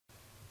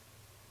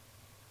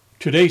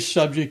Today's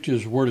subject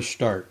is where to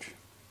start.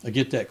 I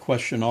get that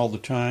question all the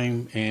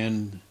time,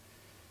 and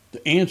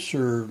the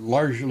answer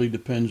largely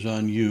depends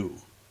on you.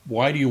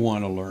 Why do you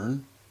want to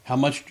learn? How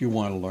much do you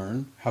want to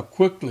learn? How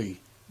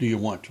quickly do you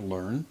want to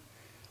learn?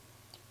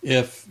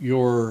 If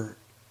your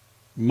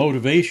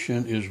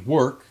motivation is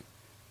work,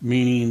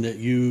 meaning that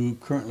you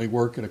currently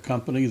work at a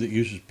company that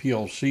uses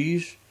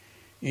PLCs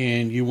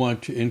and you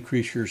want to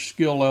increase your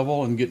skill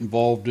level and get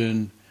involved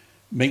in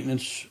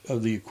maintenance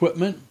of the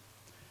equipment,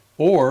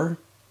 or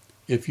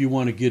if you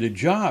want to get a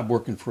job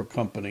working for a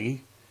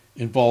company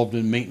involved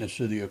in maintenance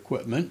of the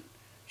equipment.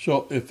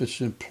 So if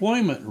it's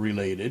employment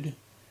related,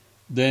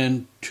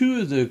 then two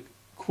of the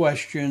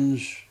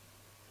questions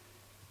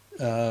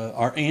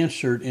are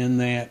answered in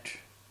that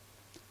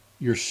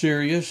you're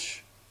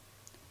serious,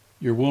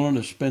 you're willing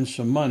to spend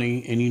some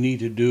money, and you need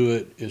to do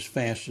it as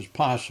fast as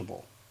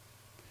possible.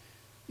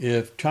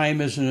 If time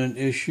isn't an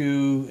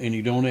issue and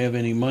you don't have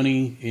any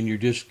money and you're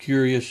just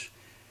curious,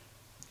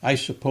 I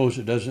suppose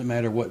it doesn't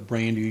matter what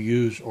brand you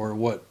use or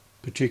what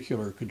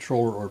particular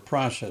controller or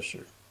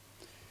processor.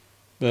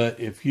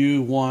 But if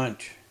you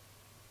want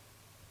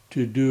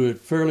to do it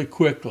fairly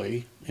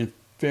quickly and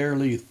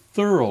fairly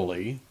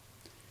thoroughly,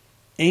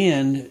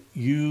 and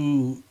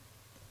you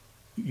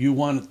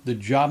want the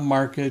job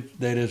market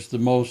that is the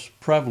most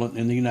prevalent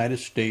in the United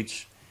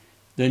States,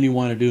 then you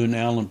want to do an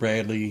Allen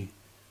Bradley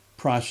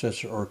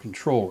processor or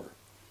controller.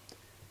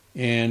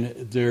 And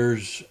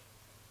there's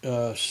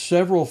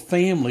several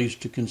families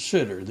to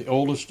consider. The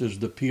oldest is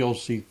the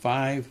PLC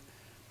 5.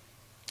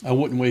 I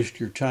wouldn't waste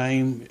your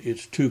time.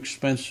 It's too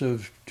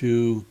expensive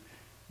to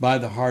buy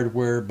the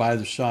hardware, buy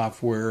the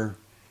software.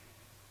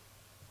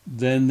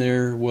 Then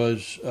there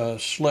was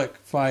Slick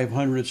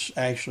 500,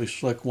 actually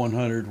Slick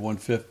 100,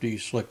 150,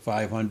 Slick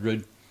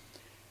 500.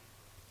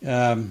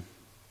 The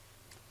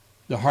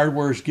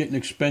hardware is getting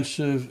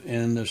expensive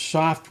and the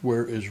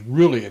software is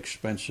really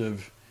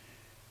expensive.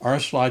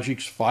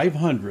 Rslogix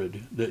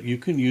 500 that you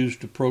can use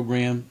to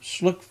program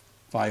Slick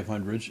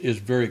 500s is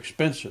very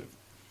expensive.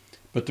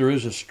 But there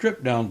is a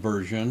stripped down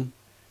version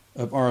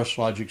of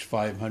Rslogix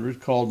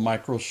 500 called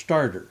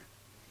MicroStarter.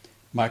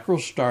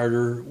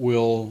 MicroStarter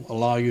will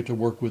allow you to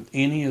work with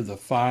any of the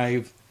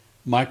 5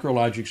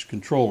 Micrologix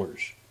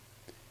controllers.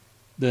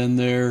 Then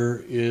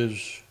there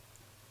is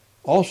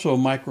also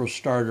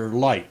MicroStarter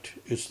Lite.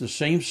 It's the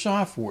same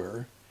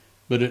software,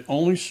 but it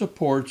only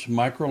supports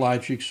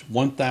Micrologix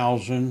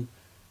 1000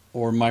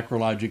 or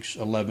Micrologix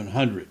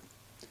 1100.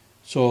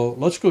 So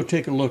let's go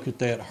take a look at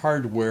that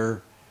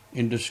hardware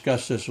and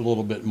discuss this a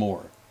little bit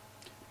more.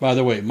 By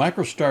the way,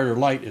 MicroStarter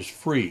Lite is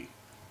free.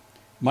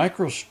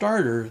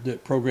 MicroStarter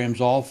that programs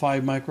all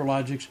 5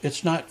 Micrologix,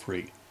 it's not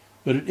free,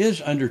 but it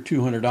is under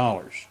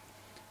 $200.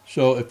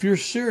 So if you're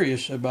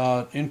serious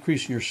about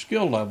increasing your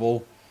skill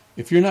level,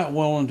 if you're not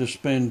willing to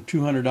spend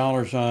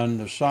 $200 on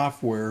the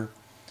software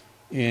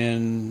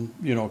and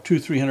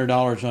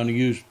 $200-300 on a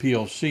used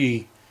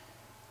PLC,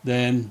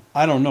 then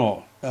I don't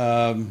know.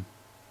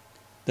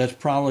 That's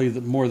probably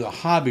more the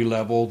hobby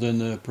level than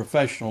the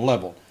professional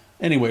level.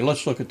 Anyway,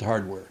 let's look at the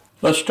hardware.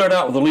 Let's start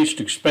out with the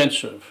least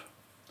expensive.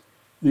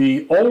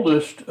 The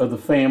oldest of the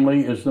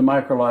family is the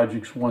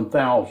Micrologix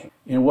 1000.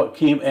 And what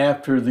came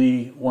after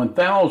the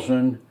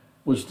 1000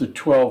 was the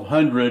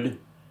 1200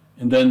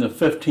 and then the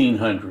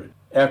 1500.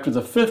 After the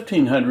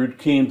 1500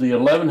 came the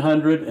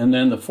 1100 and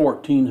then the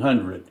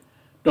 1400.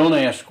 Don't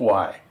ask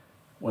why.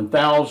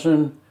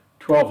 1000,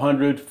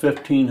 1200,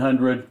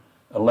 1500,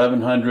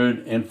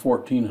 1100, and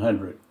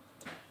 1400.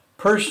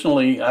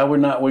 Personally, I would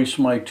not waste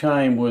my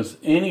time with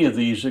any of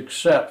these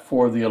except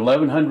for the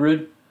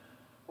 1100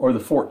 or the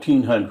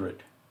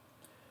 1400.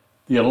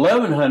 The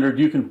 1100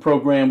 you can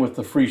program with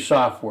the free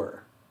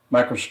software,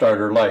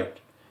 MicroStarter Lite.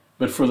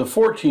 But for the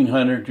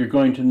 1400, you're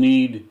going to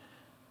need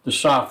the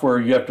software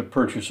you have to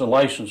purchase a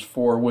license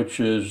for,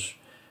 which is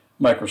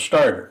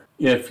MicroStarter.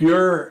 If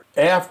you're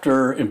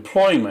after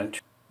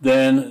employment,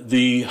 then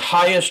the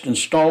highest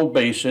installed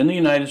base in the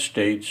United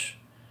States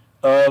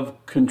of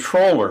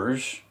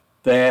controllers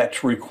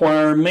that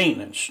require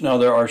maintenance. Now,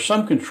 there are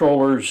some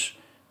controllers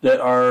that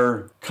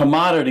are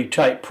commodity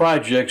type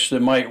projects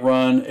that might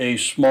run a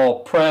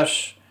small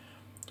press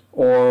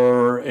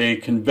or a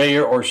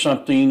conveyor or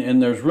something,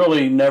 and there's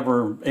really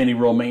never any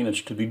real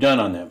maintenance to be done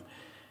on them.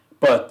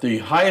 But the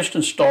highest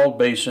installed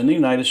base in the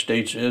United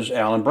States is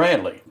Allen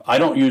Bradley. I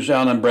don't use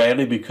Allen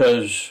Bradley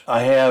because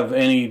I have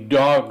any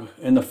dog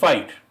in the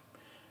fight.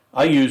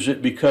 I use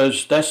it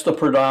because that's the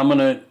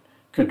predominant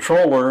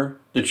controller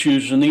that's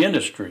used in the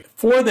industry.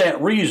 For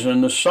that reason,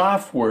 the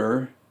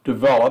software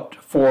developed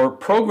for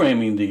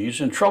programming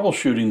these and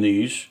troubleshooting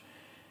these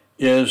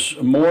is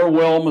more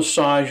well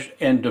massaged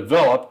and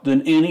developed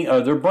than any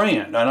other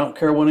brand. I don't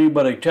care what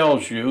anybody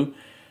tells you,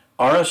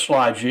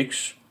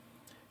 Rslogix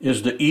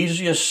is the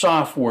easiest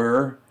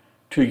software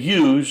to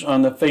use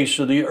on the face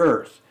of the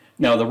earth.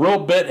 Now, the real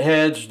bit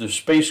heads, the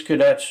space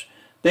cadets,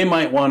 they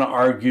might want to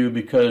argue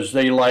because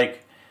they like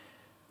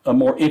a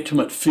more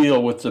intimate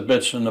feel with the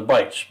bits and the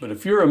bytes. But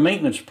if you're a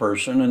maintenance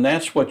person and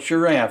that's what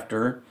you're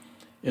after,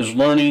 is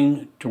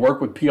learning to work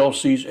with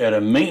PLCs at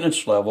a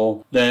maintenance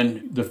level,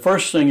 then the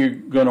first thing you're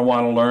going to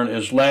want to learn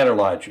is ladder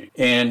logic.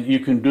 And you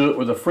can do it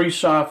with a free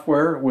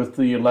software with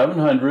the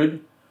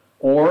 1100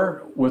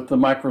 or with the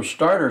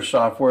MicroStarter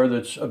software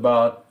that's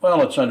about,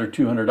 well, it's under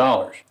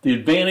 $200. The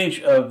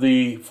advantage of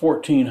the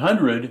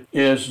 1400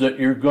 is that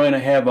you're going to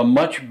have a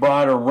much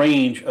broader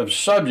range of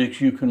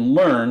subjects you can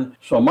learn.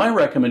 So my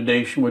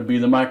recommendation would be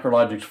the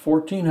Micrologix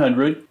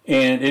 1400,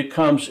 and it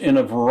comes in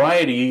a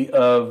variety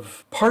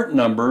of part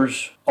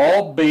numbers,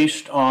 all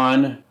based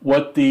on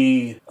what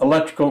the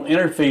electrical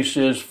interface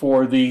is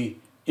for the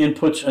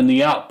inputs and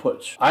the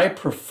outputs. I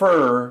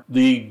prefer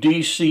the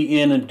DC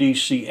in and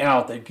DC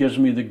out. That gives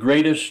me the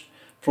greatest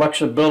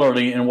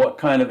flexibility in what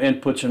kind of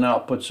inputs and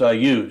outputs I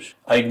use.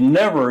 I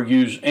never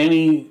use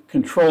any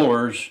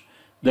controllers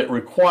that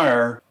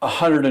require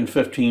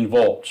 115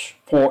 volts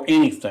for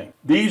anything.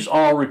 These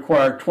all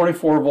require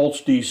 24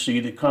 volts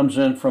DC that comes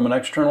in from an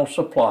external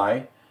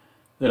supply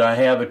that I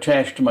have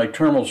attached to my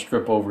terminal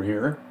strip over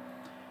here.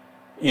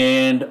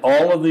 And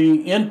all of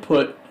the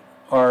input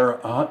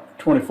are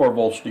 24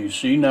 volts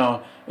DC.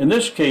 Now, in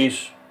this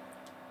case,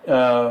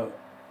 I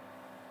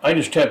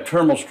just have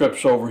terminal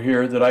strips over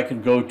here that I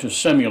can go to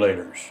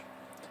simulators.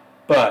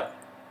 But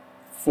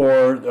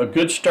for a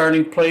good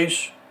starting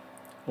place,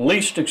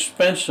 least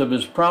expensive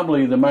is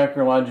probably the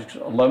Micrologix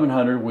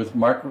 1100 with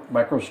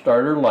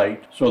MicroStarter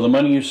Lite. So the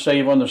money you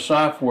save on the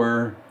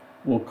software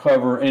will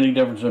cover any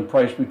difference in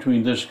price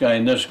between this guy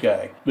and this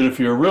guy. But if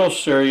you're real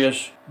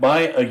serious,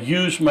 buy a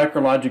used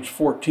Micrologix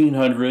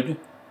 1400,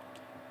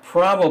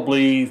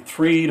 probably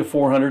 $300 to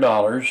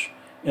 $400,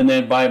 and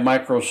then buy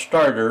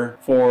MicroStarter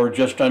for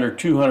just under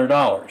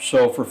 $200.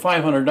 So for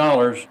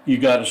 $500, you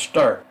got to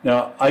start.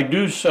 Now, I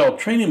do sell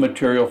training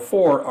material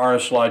for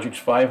Rslogix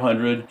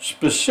 500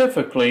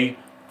 specifically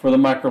for the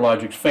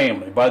Micrologix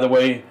family. By the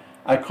way,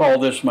 I call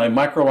this my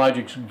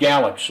Micrologix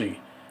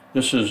Galaxy.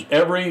 This is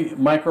every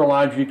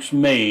Micrologix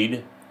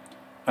made.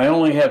 I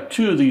only have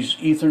two of these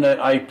Ethernet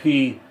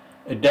IP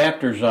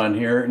adapters on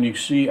here, and you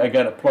see I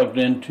got it plugged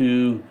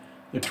into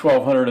the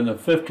 1200 and the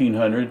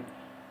 1500.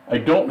 I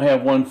don't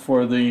have one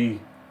for the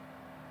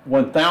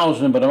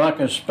 1000, but I'm not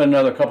going to spend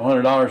another couple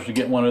 $100 to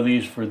get one of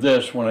these for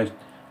this when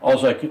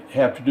all I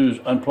have to do is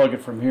unplug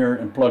it from here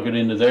and plug it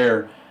into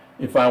there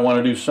if I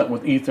want to do something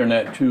with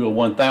Ethernet to a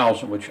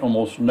 1000, which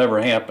almost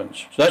never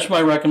happens. So that's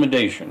my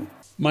recommendation.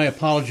 My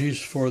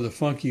apologies for the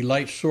funky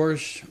light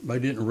source. I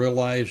didn't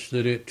realize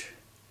that it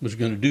was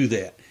going to do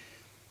that.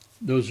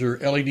 Those are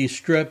LED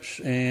strips,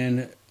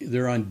 and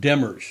they're on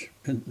dimmers,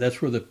 and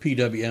that's where the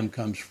PWM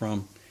comes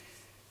from.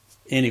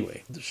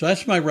 Anyway, so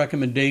that's my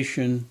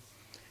recommendation.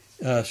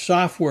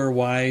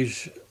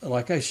 Software-wise,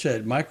 like I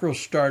said,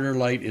 MicroStarter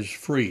Lite is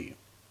free.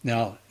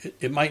 Now,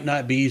 it might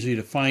not be easy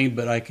to find,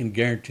 but I can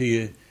guarantee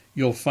you,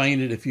 you'll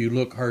find it if you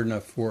look hard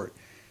enough for it.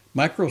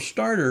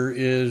 MicroStarter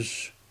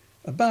is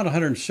about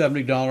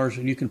 $170,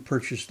 and you can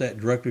purchase that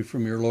directly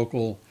from your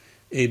local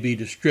AB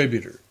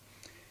distributor.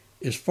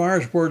 As far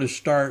as where to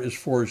start as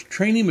far as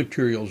training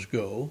materials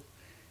go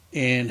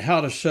and how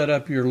to set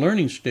up your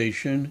learning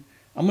station,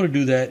 I'm going to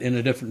do that in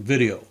a different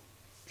video.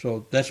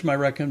 So that's my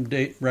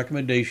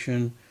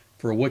recommendation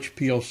for which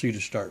PLC to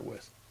start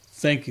with.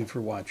 Thank you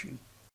for watching.